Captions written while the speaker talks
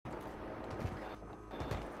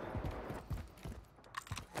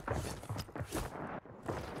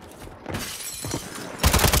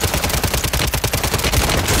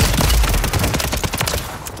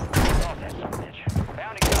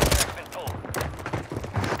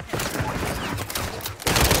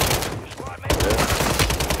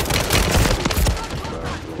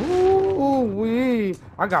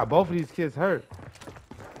I got both of these kids hurt.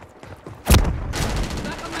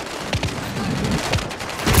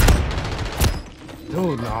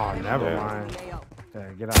 Dude, no, never mind.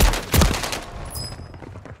 Okay, get out.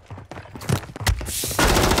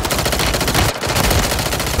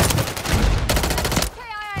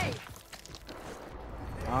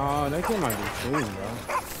 Oh, that kid might be shooting, bro.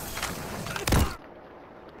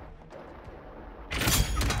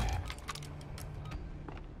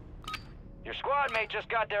 Your squad mate just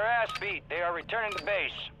got their ass beat. They are returning to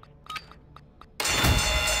base.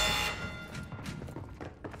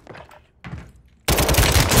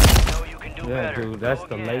 Yeah, dude, that's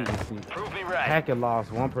the latency. Prove me right. Packet lost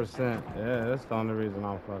 1%. Yeah, that's the only reason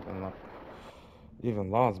I'm fucking even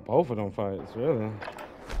lost both of them fights, really.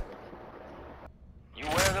 You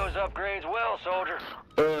wear those upgrades well, soldier.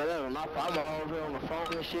 That was my fault. I'm over here on the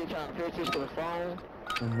phone and shit, trying to pay attention to the phone.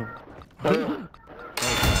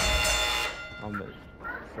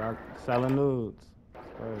 I'm selling nudes.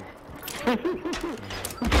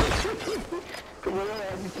 Come on,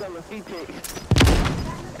 you selling feet pics.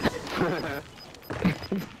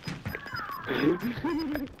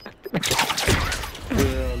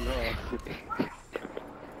 Hell no.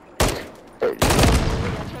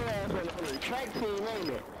 Track team, ain't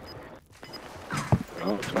it?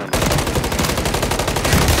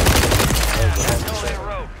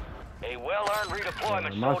 A well-earned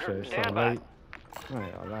redeployment, soldier. Stand by. Oh,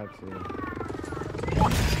 yeah, that's it.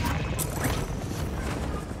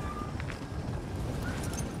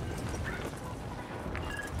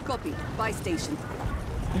 Copy. Buy station.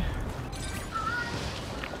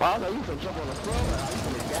 Well, I know you can jump on the floor, but I'm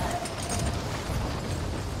gonna die.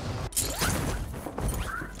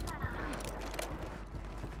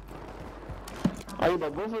 Are you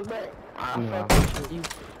about both of us back? No.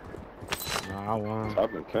 No, I won.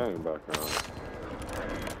 I've been carrying back on.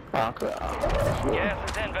 Okay.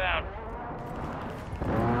 Gas is inbound.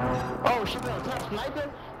 Oh, she got a top sniper?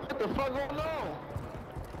 What the fuck going on?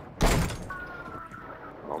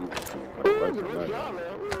 Good job,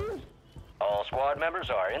 man. All squad members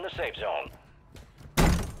are in the safe zone.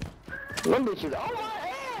 Them bitches on my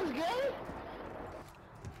ass, gay.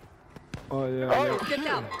 Oh, yeah. Oh, Get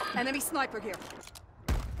down. Enemy sniper here.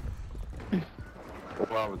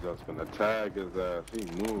 Well, I was just gonna tag his ass. He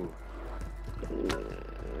moved.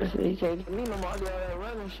 He can't get me no more. I got that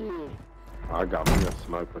running shit. I got me a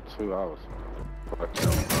sniper too. I was fucking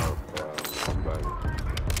up.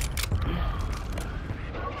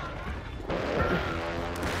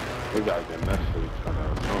 We gotta get next to each other.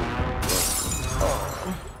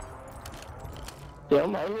 Yeah,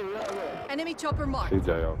 I'm out here right there. Enemy chopper marked. CJ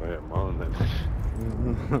over here moaning.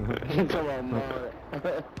 Come on,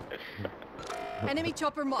 man. Enemy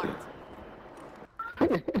chopper marked.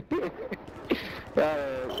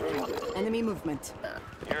 Enemy movement.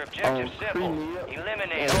 Your objective's simple.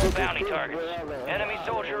 Eliminate all bounty targets. Enemy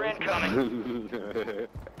soldier incoming.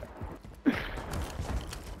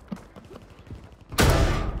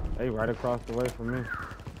 They right across the way from me.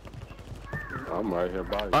 I'm right here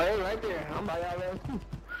by you. Oh, they right there. I'm by y'all there.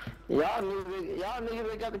 Y'all niggas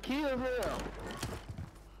that got the kills here.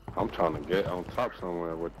 I'm trying to get on top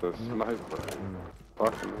somewhere with the sniper.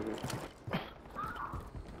 Fucking nigga.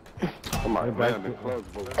 Somebody landing close,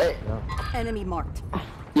 boy. Hey. Yeah. Enemy marked.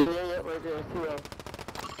 Yeah, right there. Cool.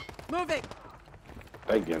 Moving.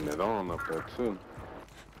 They getting it on up there too.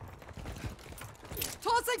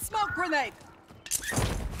 Tossing smoke grenade.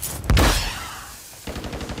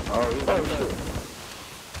 Oh, shit.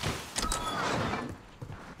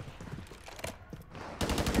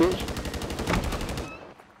 Bitch.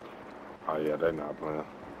 Oh yeah, they not playing.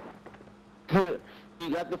 You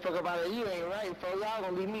got the fuck up out of you, ain't right, folks. Y'all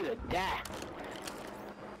gonna leave me to die.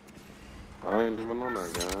 I ain't even on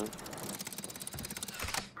that guy.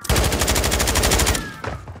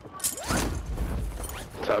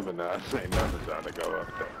 Tapping that, I ain't never trying to go up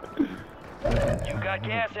there. You got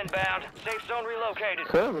gas inbound. Safe zone relocated.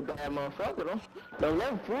 Cuz a bad motherfucker, though. Don't let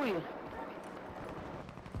him fool you.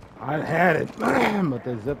 I had it, but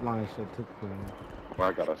the zipline shit took me. Well,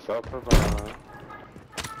 I got a self-provide.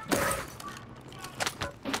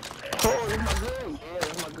 Oh, it's my gun. Yeah,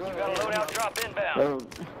 it's my gun. You got a loadout drop inbound.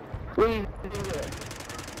 What do you do there?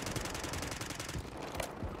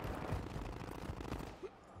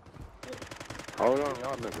 Hold on,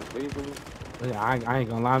 y'all niggas leaving me? Yeah, I ain't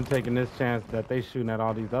gonna lie, I'm taking this chance that they shooting at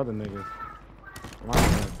all these other niggas. My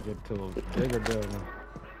chance to get to a bigger building.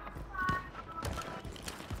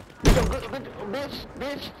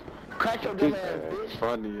 Bitch. Crack your dumb ass, bitch.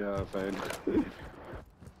 Funny, saying.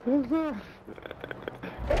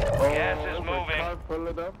 Gas is moving. Car pull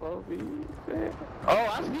it up on me. Oh,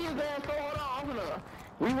 I see his ass. Hold on.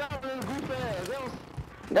 We riding in the group ass.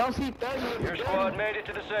 They don't see 30. Your squad made it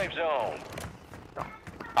to the safe zone.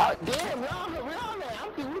 Damn, y'all there.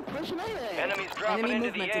 I'm thinking we're pushing their ass. Enemies dropping Enemy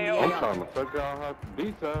into the movement in the AO. I'm trying to figure out how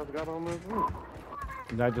details got on this roof.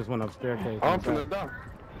 That just went up staircase. I'm finna die.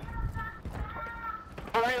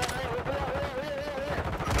 All right.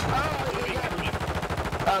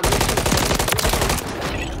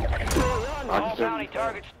 All bounty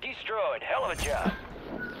targets destroyed. Hell of a job.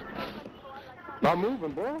 Not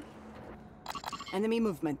moving, boy. Enemy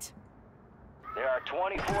movement. There are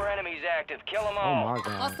 24 enemies active. Kill them Oh all. my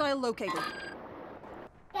god. Hostile located.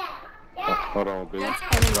 Hold on, B. That's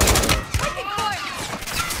enemy. Taking fire.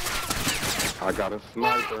 I got a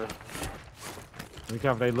sniper. Be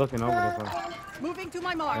careful, they looking over this one. Moving to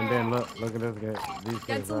my mark. And then look at this guy. These kids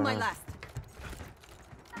Cancel right my here. last.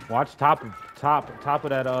 Watch top of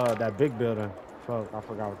that big building. Fuck, I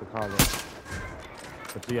forgot what to call it.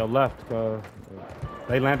 But to your left, cause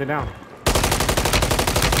they landed down.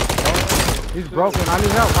 He's broken. I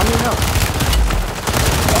need help.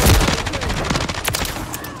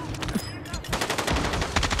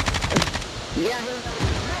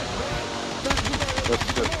 Let's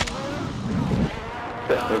just.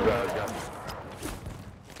 This guy's got.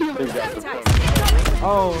 He's got the front.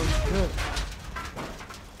 Oh shit.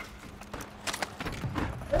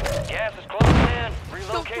 Gas is closing in.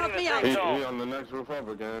 cut Relocating the me out. safe He zone. on the next roof up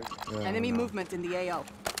again. Yeah, Enemy no. movement in the AO.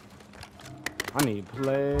 I need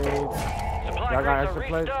plates. Supply Y'all got crates are extra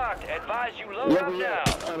plates? restocked. Advise you load Yeah, up we now.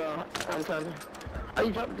 Hold on. I'm trying to. Oh,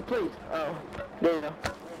 you dropped the plate. Oh, there you go.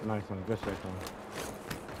 Nice one. Good shit, man.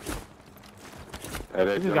 Hey,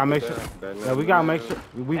 We just gotta make sure. Yeah, we gotta make sure.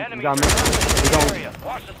 We Enemies gotta are make moving sure. in We the don't. area.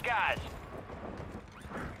 Watch the skies.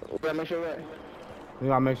 We gotta make sure We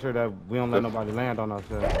gotta make sure that we don't let nobody land on us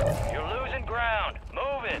yet. You're losing ground.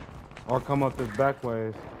 Move it. Or come up this back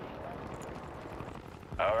ways.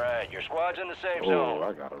 All right, your squad's in the safe Oh, zone.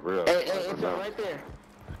 I got a real. Hey, it's right there.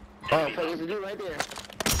 Oh, fuck, it's a dude right there.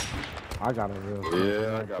 I got a real.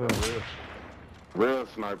 Yeah, I got a real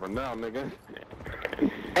sniper now, nigga.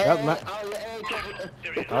 Hey, Yep, hey, ma- oh, yeah, hey,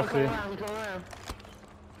 I come see. around, come around.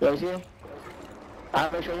 You see him?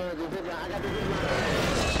 I'll make sure you do this. I got this.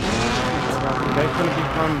 They shouldn't be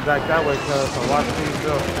coming back that way, cuz. So watch these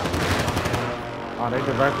buildings. Oh, they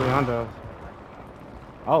directly under us.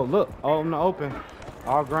 Oh, look. Oh, in the open.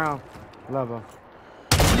 All ground level.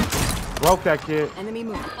 Broke that kid. Enemy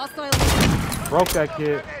movement. Hostile. Broke that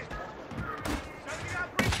kid.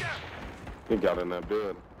 He got in that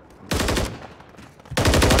bed.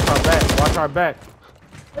 Watch our back. Watch our back.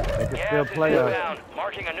 They can still Gas is play us. inbound.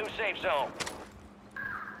 Marking a new safe zone.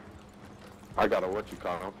 I got a what you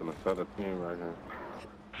call. I'm finna set a team right here.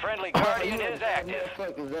 Friendly Guardian is active.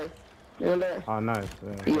 Motherfuckers, eh? You know that? Oh, nice.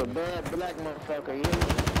 You Yeah. a bad black motherfucker, you know?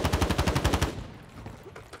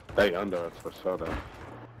 They under us for sure though.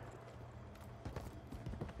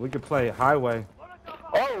 We could play highway,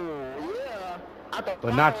 Oh, yeah. I thought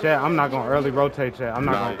but not yet. I'm not gonna early rotate yet. I'm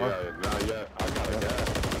not Not gonna. yet, not yet. I got a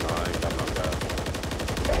gas. No, I ain't got no gas.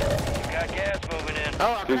 You got gas moving in.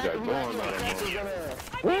 Oh, I These cracked guys this going shit. out of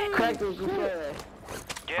Cracked this shit.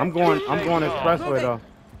 Get I'm to going. the I'm safe going zone. expressway though.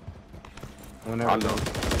 Whenever. I know.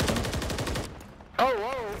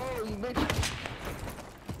 Oh, you bitch.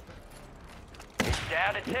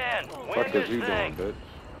 Down to 10. Win What this is you thing. doing, bitch?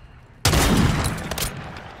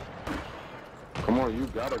 Come on, you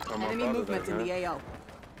gotta come Enemy up out movement of in there, the man. AO.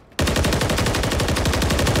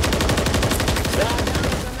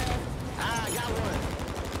 I got one.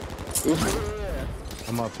 Yeah.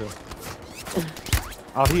 I'm up here.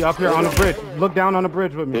 Oh, he up here on the bridge. Look down on the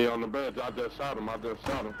bridge with me. He on the bridge. I just shot him.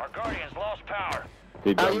 Our Guardian's lost power.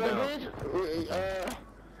 He Are jumped you on down. bridge?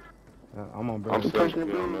 I'm on I'm bridge. still pushing the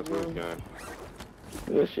be on this bridge, roof gang.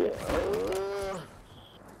 Good shit.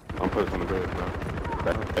 I'm pushing the bridge now.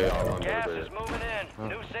 They all under Gas the is bridge. moving in.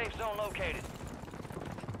 New safe zone located.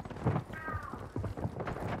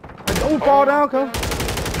 Don't fall down, cuz.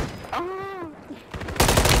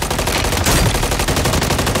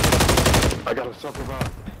 I got a sucker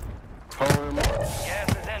rock. Hold him up. Gas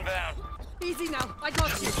is inbound. Easy now. I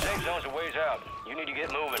got you. Safe zone's a ways out. You need to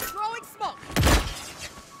get moving. Throwing smoke.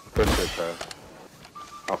 Good shit, cuz.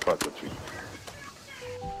 I'll fuck with you.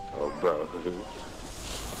 Oh, bro.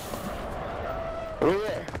 Where you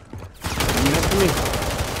at? Next to me.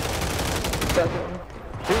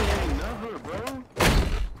 He ain't never, bro.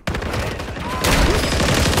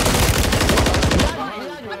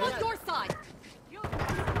 I'm on your side.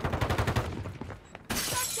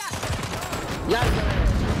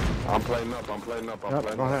 I'm playing up. I'm playing up. I'm Yep,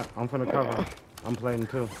 playing go up. ahead. I'm finna cover. I'm playing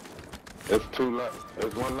too. It's two left.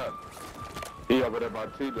 There's one left. He over there by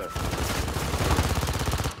TJ.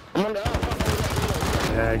 I'm on the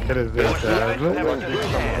Yeah, get his ass out.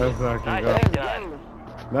 Let's fucking Nice go. thing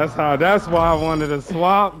done. That's why I wanted to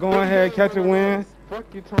swap. Go ahead, catch a win. Fuck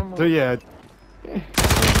you talking about? So yeah.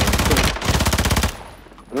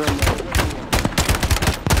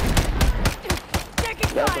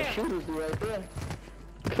 Taking That's fire. a shooter's right there.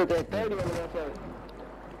 Put that 30 on the motherfucker.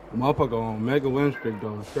 Motherfucker on mega win streak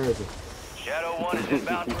though. It's crazy. Shadow 1 is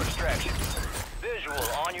inbound for extraction. Visual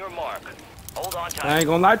on your mark. Hold on I tight. ain't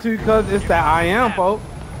gonna lie to you cause it's that I am, folks.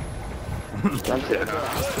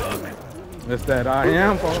 It's that I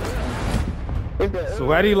am, folks.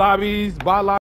 Sweaty lobbies, bot lobbies.